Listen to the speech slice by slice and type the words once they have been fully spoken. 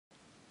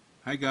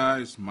Hi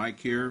guys, Mike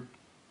here.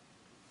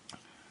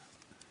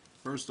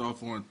 First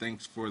off, I want to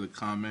thanks for the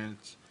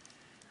comments.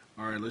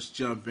 Alright, let's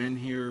jump in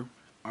here.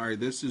 Alright,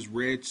 this is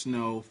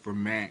Redsn0w for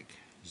Mac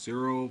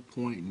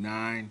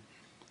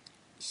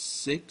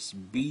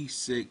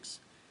 0.96B6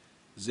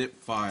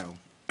 zip file.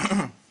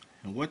 And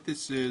what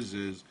this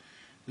is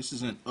this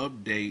is an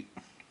update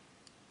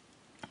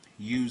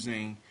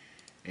using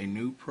a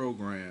new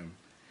program.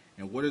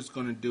 And what it's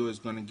going to do is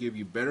going to give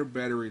you better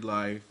battery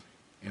life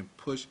and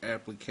push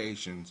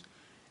applications.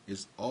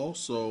 It's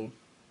also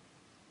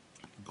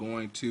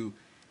going to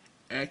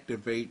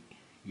activate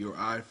your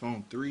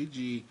iPhone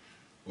 3G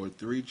or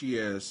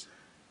 3GS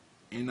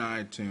in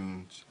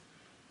iTunes,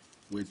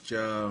 which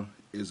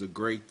is a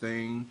great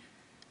thing.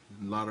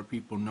 A lot of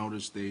people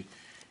noticed they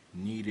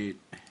needed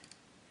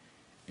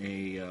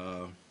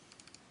a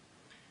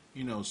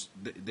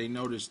they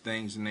noticed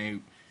things,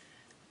 and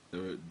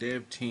the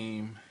dev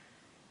team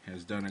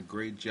has done a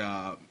great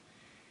job.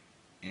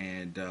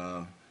 And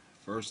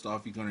first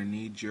off, you're going to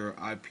need your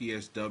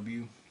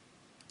IPSW.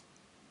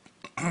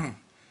 I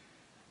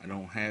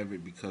don't have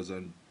it because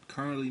I'm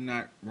currently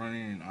not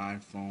running an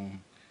iPhone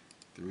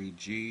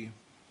 3G.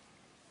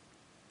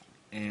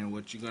 And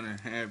what you're going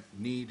to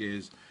need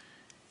is,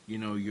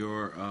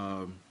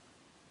 your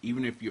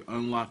even if you're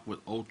unlocked with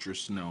Ultra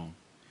Snow,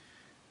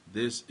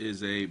 this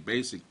is a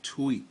basic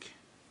tweak.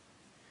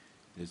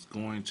 It's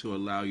going to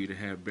allow you to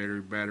have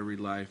better battery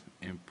life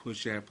and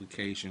push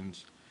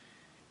applications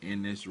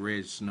in this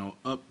Redsn0w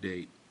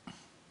update.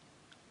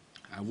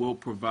 I will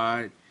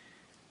provide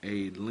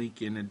a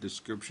link in the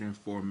description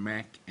for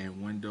Mac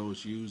and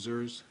Windows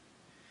users.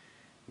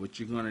 What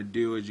you're going to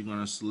do is you're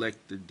going to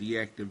select the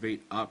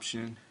deactivate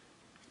option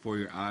for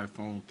your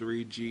iPhone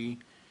 3G,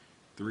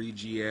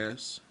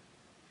 3GS,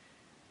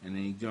 and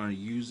then you're going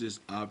to use this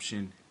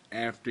option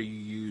after you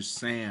use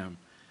SAM.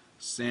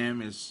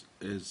 SAM is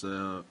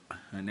an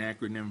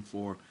acronym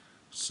for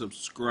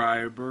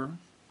Subscriber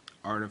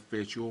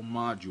Artificial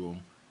Module.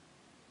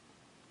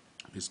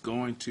 It's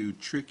going to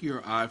trick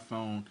your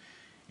iPhone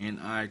and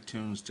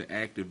iTunes to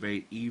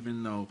activate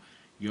even though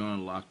you're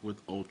unlocked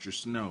with Ultra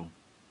Snow.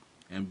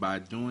 And by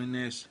doing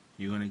this,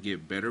 you're going to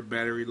get better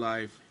battery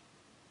life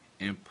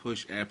and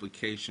push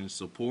application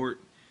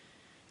support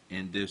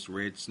in this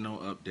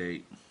Redsn0w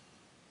update.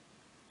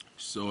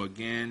 So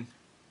again,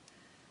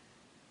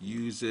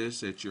 use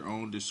this at your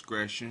own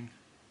discretion.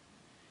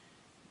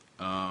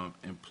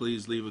 And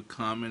please leave a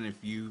comment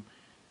if you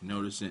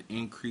notice an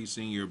increase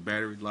in your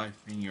battery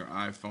life in your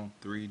iPhone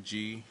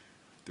 3G,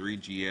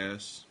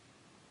 3GS.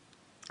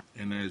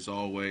 And as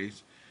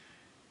always,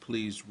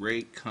 please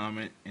rate,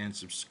 comment, and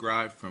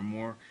subscribe for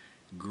more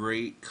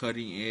great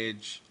cutting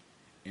edge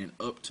and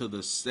up to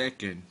the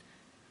second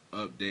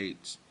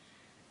updates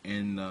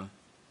in the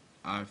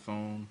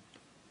iPhone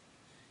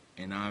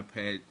and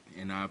iPad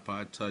and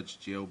iPod Touch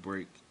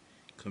jailbreak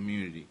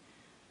community.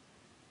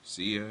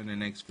 See you in the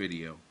next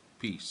video.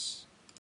 Peace.